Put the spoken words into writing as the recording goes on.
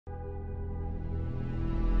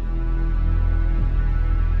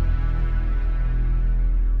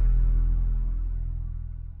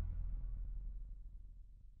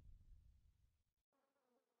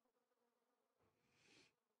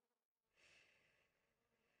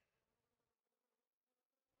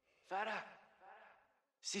Farah!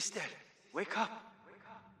 Sister, wake up!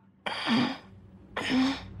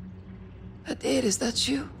 Adair, is that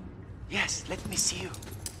you? Yes, let me see you.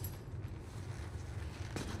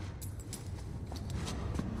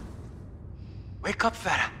 Wake up,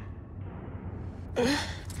 Farah!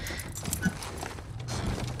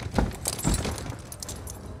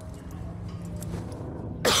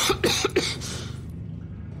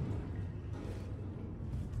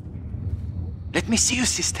 Let me see you,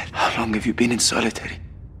 sister. How long have you been in solitary?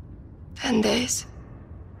 10 days.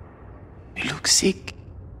 You look sick.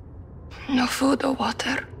 No food or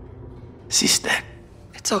water. Sister,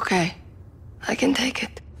 It's okay. I can take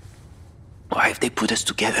it. why have they put us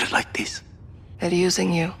together like this? They're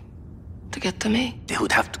using you to get to me. They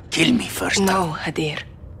would have to kill me first. No, Adair.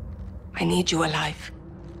 I need you alive.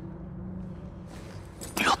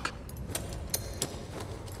 Look.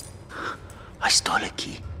 I stole a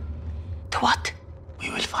key. To what? We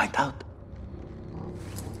will find out.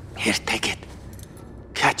 Here, take it.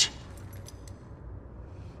 Catch.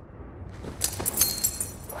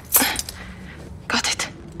 Got it.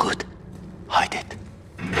 Good. Hide it.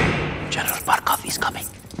 General Barkov is coming.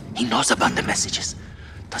 He knows about the messages.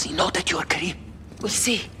 Does he know that you are Karim? We'll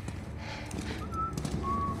see.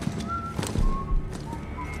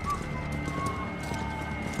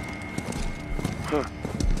 Huh.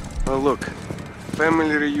 Oh, look.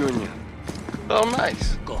 Family reunion. Oh,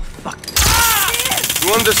 nice. Go fuck.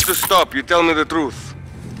 You want us to stop, you tell me the truth.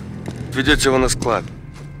 Ведете его на склад.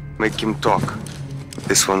 Make him talk.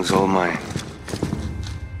 This one's all mine.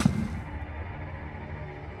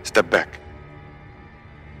 Step back.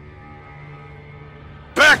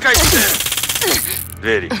 Back, I said!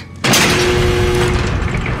 Very.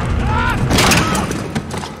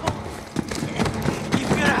 Keep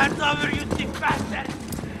your hands over, you thick bastard!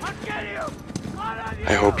 I'll kill you! All of you!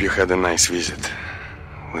 I hope you had a nice visit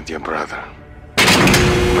with your brother.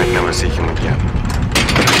 Might never see him again.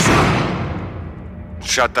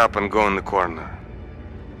 Shut up and go in the corner.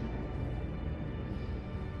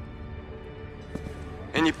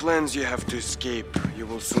 Any plans you have to escape, you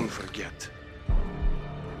will soon forget.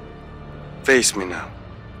 Face me now.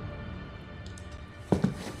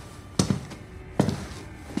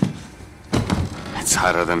 It's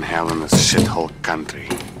hotter than hell in this shithole country.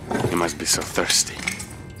 You must be so thirsty.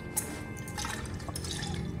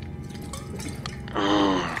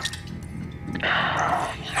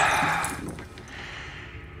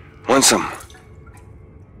 Want some?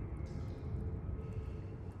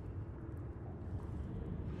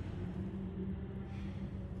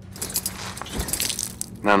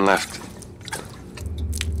 None left.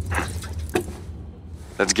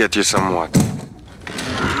 Let's get you some water.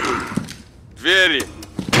 Very.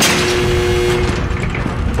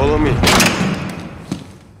 Follow me.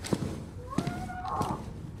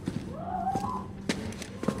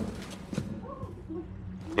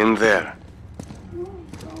 In there.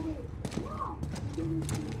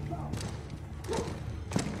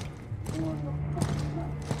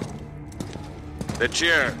 The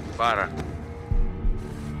chair, Farah.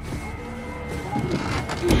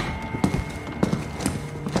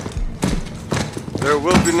 There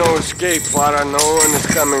will be no escape, Farah. No one is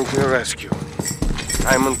coming to your rescue.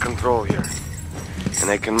 I'm in control here.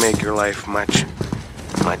 And I can make your life much,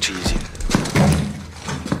 much easier.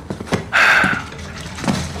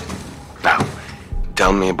 Now,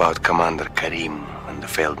 tell me about Commander Karim and the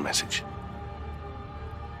failed message.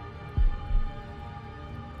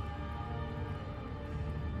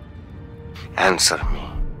 Answer me.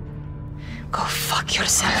 Go fuck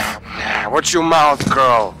yourself. Watch your mouth,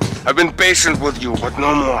 girl. I've been patient with you, but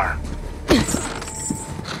no more.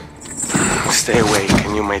 Stay awake,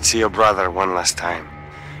 and you might see your brother one last time.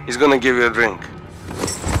 He's gonna give you a drink.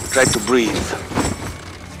 Try to breathe.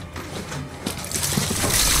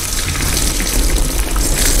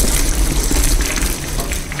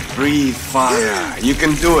 Breathe, Farah. You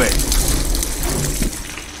can do it.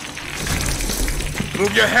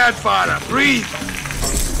 Move your head, Farah. Breathe.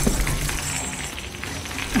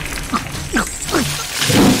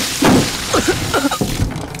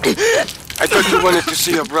 I thought you wanted to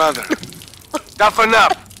see your brother. Toughen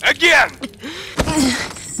up! Again!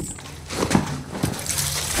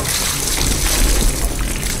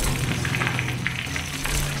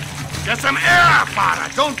 Get some air, Farah!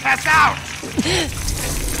 Don't pass out!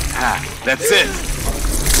 That's it.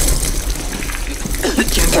 You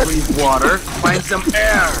can't breathe water. Find some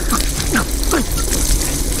air.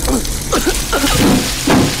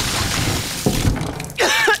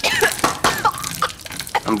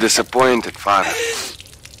 I'm disappointed, Farah.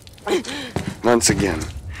 Once again.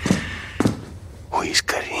 Who is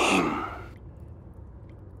Karim?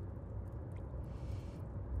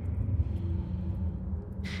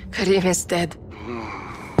 Karim is dead.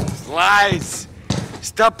 Lies!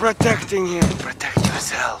 Stop protecting him. Protect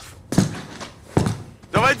yourself.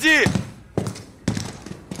 Доводи!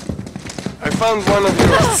 I found one of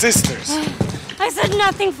your sisters. I said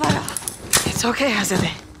nothing, Farah. It's okay,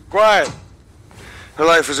 Azadeh. Quiet. Her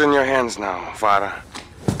life is in your hands now, Farah.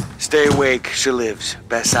 Stay awake, she lives.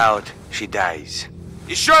 Pass out, she dies.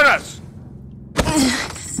 Еще раз!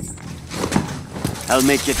 I'll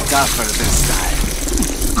make it tougher this time.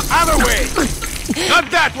 Other way!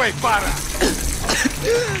 Not that way, Farah!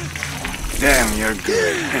 Damn, you're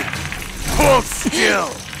good. Hold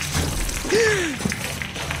still!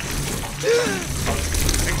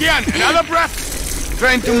 Again, another breath.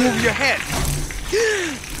 Trying to move your head.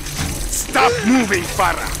 Stop moving,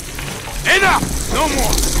 Farah. Enough! No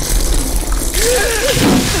more!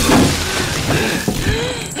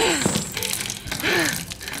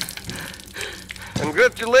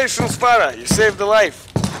 Congratulations, Farah. You saved a life.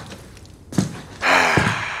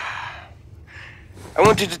 I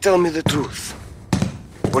want you to tell me the truth.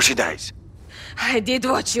 Or she dies. I did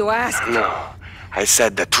what you asked. No, I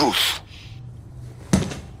said the truth.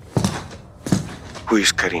 Who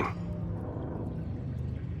is Karim?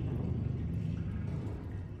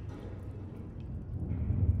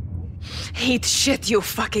 Eat shit, you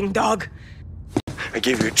fucking dog. I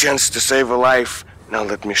gave you a chance to save a life. Now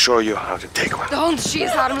let me show you how to take one. Don't, she's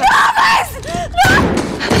harmless.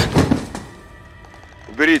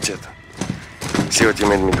 Уберите это. See what you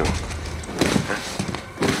made me do.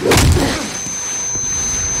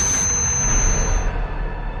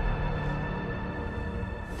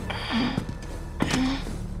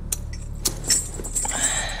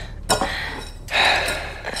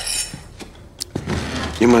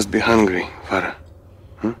 You must be hungry, Farah.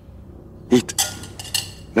 Eat.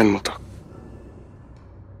 Then we'll talk.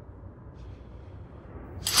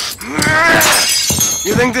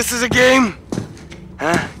 You think this is a game?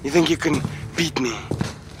 Huh? You think you can beat me?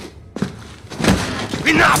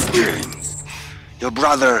 Enough games! Your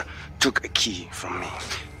brother took a key from me.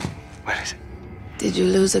 Where is it? Did you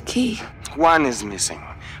lose a key? One is missing,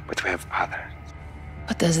 but we have others.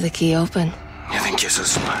 What does the key open? You think you're so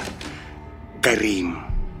smart? Karim.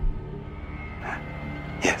 Huh?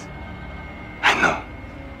 Yes. I know.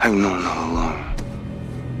 I've known all along.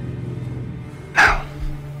 Now,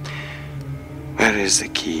 where is the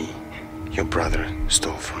key your brother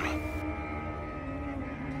stole from me?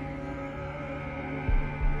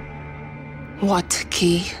 What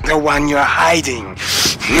key? The one you're hiding.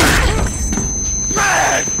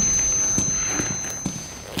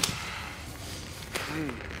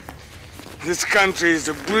 This country is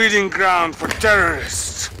a breeding ground for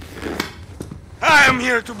terrorists. I am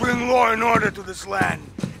here to bring law and order to this land,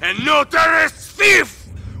 and no terrorist thief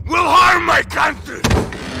will harm my country.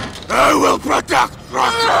 I will protect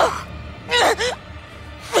Roxum.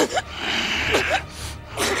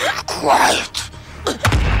 Quiet.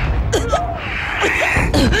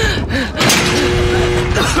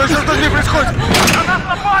 Что не происходит? На нас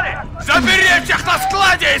напали! Заберите их на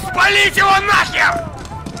складе и спалите его нахер!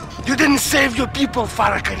 You didn't save your people,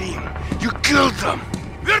 Farah Karim. You killed them.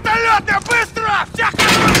 Вертолеты, быстро! Всех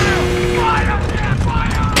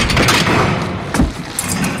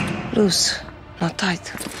Loose, not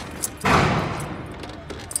tight.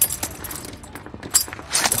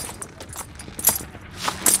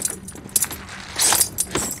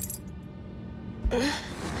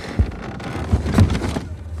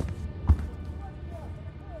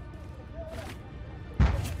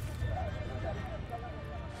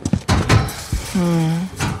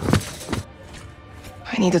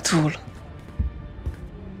 I need a tool.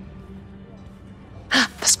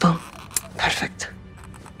 The spoon. Perfect.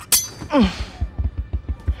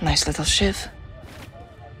 Nice little shiv.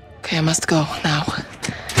 Okay, I must go now.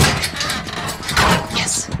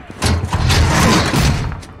 Yes.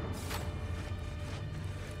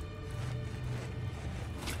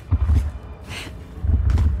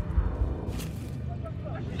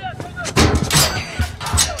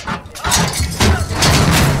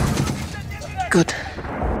 Good.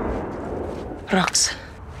 Rox.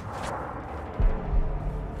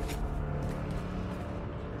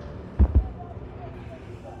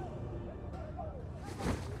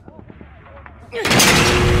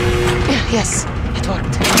 Yes, it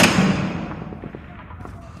worked.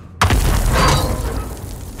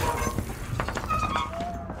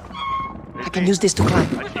 I can use this to climb.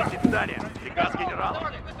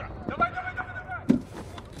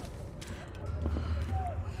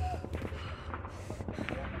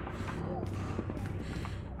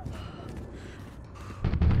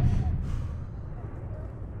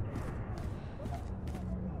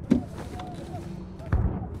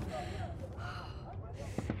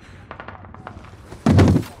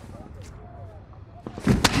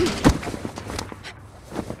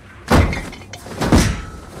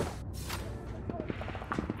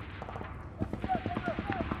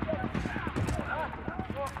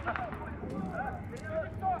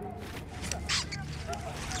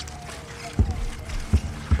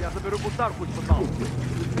 хоть пожалуйста.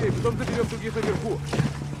 Быстрее, потом заберем других наверху.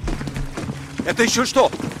 Это еще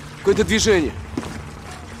что? Какое-то движение.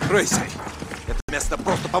 Крейси, это место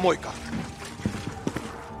просто помойка.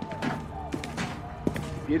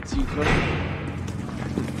 Теперь тихо.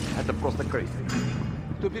 Это просто Крейси.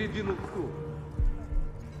 Кто передвинул стул?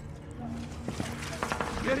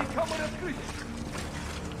 Двери камеры открыть!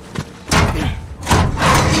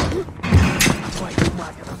 Твою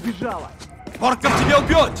мать, она сбежала! Порков тебя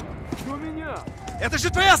убьет! Что меня? Это же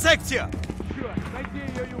твоя секция! Черт, найди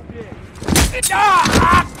ее и убей!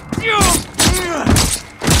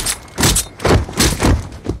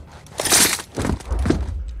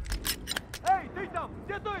 Эй, ты там!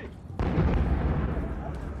 Где ты?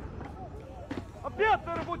 Опять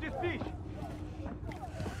на работе спишь!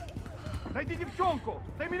 Найди девчонку!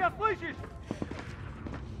 Ты меня слышишь?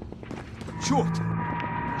 Черт!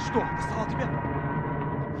 Что, достал тебя?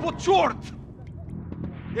 Вот черт!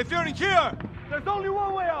 If you're in here, there's only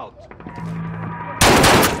one way out!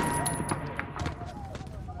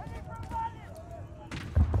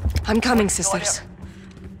 I'm coming, sisters.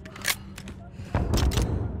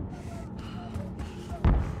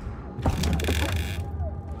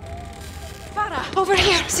 Farah! Over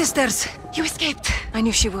here, sisters. You escaped. I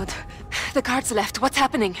knew she would. The guards left. What's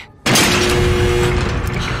happening?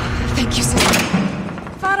 Thank you, sister.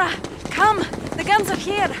 Farah, come! The guns are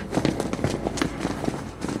here!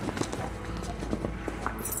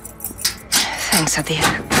 Thanks, Adir.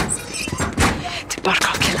 Did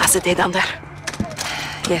Barkov kill Azadeh down there?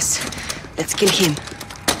 Yes. Let's kill him.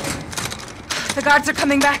 The guards are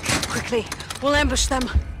coming back. Quickly, we'll ambush them.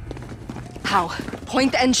 How?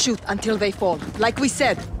 Point and shoot until they fall, like we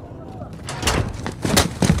said.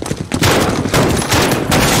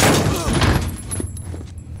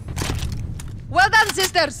 Well done,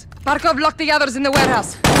 sisters! Barkov locked the others in the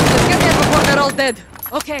warehouse. Let's get there before they're all dead.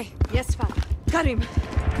 Okay, yes, Farah. Got him.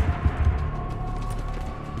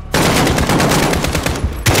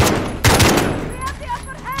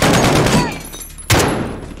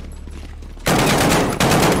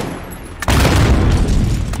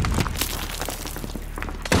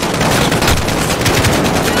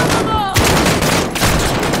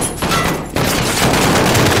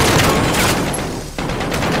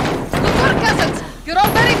 You're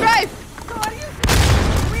all very brave!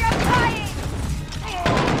 We are dying!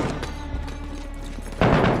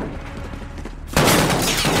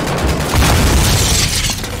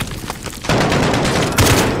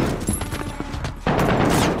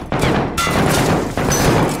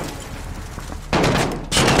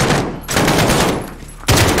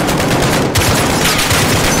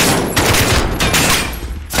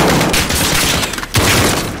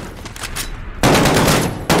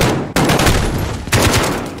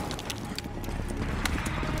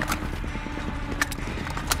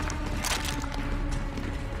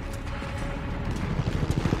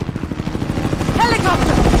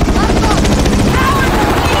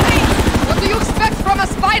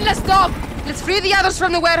 Let's free the others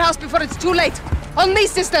from the warehouse before it's too late. On me,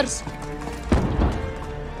 sisters!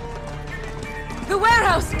 The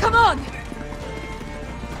warehouse! Come on!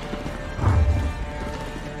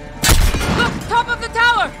 Look! Top of the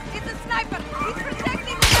tower! It's a sniper! He's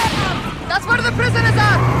protecting the warehouse! That's where the prisoners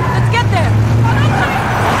are! Let's get there!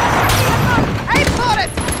 Aim for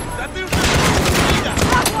it!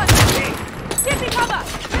 That one! Give me cover!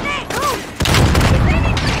 Grenade! Move! He's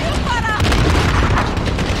aiming for you, Farah!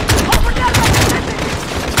 Over there!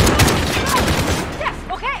 Yes,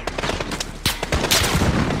 okay!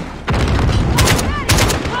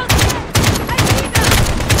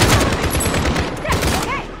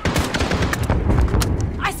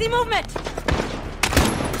 I see movement!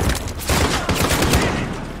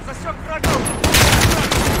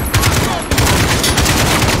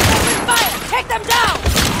 Fire! Take them down!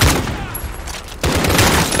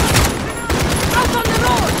 Out on the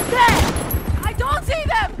road! There! I don't see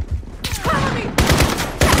them! Cover me!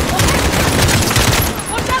 Yes, okay!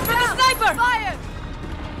 Watch out for the sniper! Fire!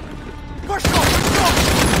 Push go!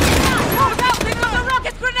 Watch out! They got a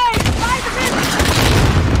rocket grenade! By the building!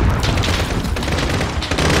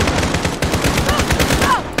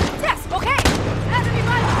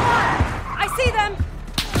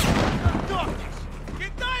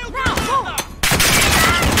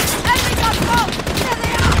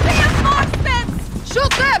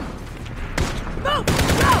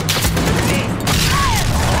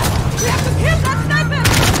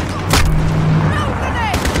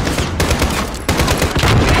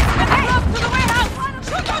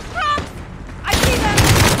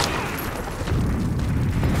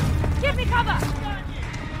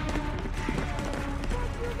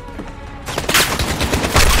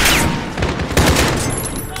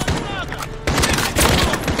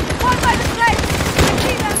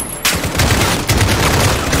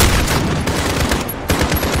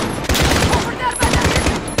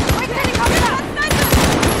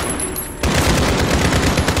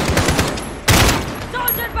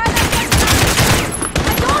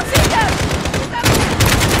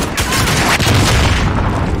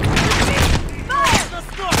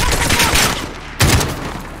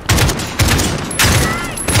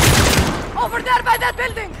 Over there by that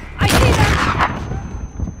building! I see them!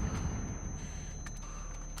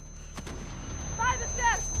 By the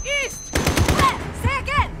stairs! East! Where? Say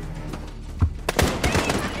again!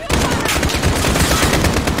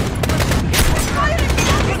 Firing!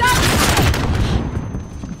 He's up!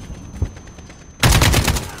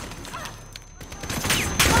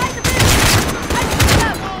 By the building! I see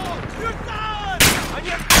them!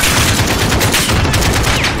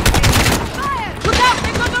 Fire! Look out!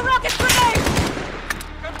 They've got the rocket grenade!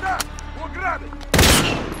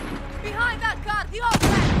 Behind that car, the old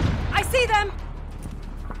man! I see them!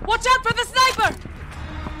 Watch out for the sniper!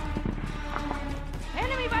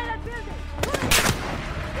 Enemy by that building!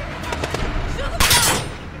 Shoot them down!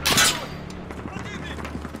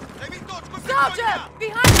 Soldier!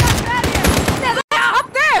 Behind that barrier! There they are! Up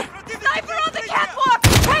there! Sniper on the catwalk!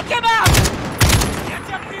 Take him out!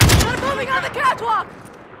 They're moving on the catwalk!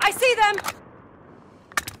 I see them!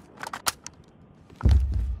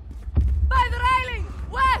 By the railing!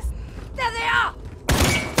 West! There they are!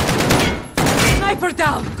 Sniper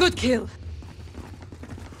down! Good kill!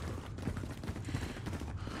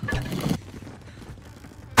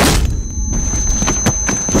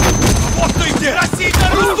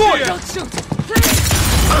 Don't shoot!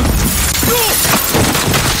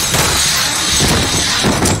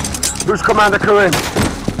 Who's Commander Karim?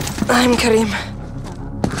 I'm Karim.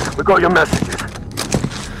 We got your messages.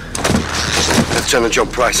 Lieutenant John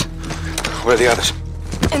Price. Where are the others?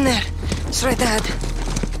 In there. It's right ahead.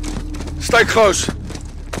 Stay close.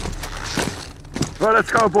 Right,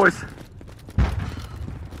 let's go, boys.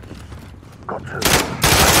 Got to.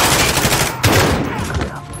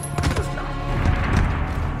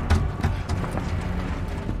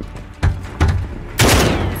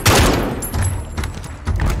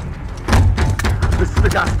 This is the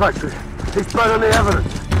gas factory. He's burning the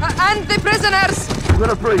evidence. And the prisoners! We're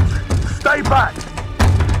gonna breach. Stay back.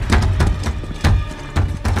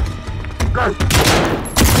 Go.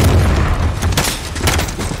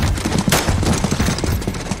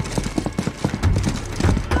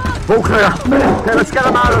 All clear. Okay, let's get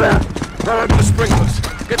them out of there. Run over the sprinklers.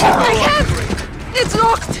 Get the door can't! It's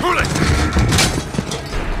locked! Pull it!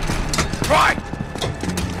 Right!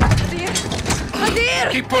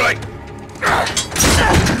 Adir! Keep pulling!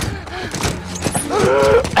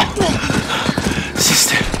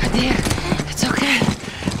 Sister, Adir, it's okay.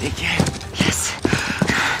 they came. Yes.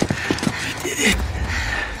 You did it.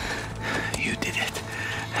 You did it.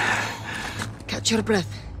 Catch your breath.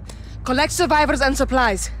 Collect survivors and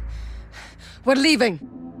supplies. We're leaving.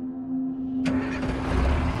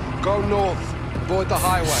 Go north. Avoid the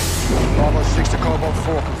highway. 506 to Cobalt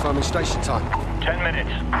 4, confirming station time. 10 minutes.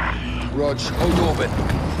 Rog, hold orbit.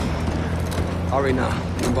 Hurry now.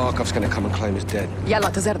 Barkov's gonna come and claim he's dead. Yalla,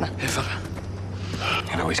 Tazerna. Hey, fella.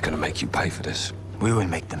 You know he's gonna make you pay for this. We will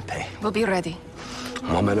make them pay. We'll be ready.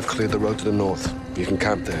 My men have cleared the road to the north. You can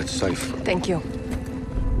camp there, it's safe. Thank you.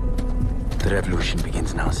 The revolution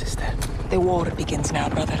begins now, sister. The war begins now,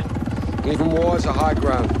 brother. Even war is a high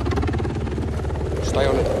ground. Stay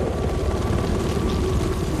on it.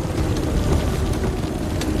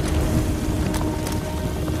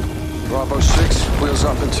 Bravo 6, wheels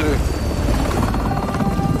up in 2.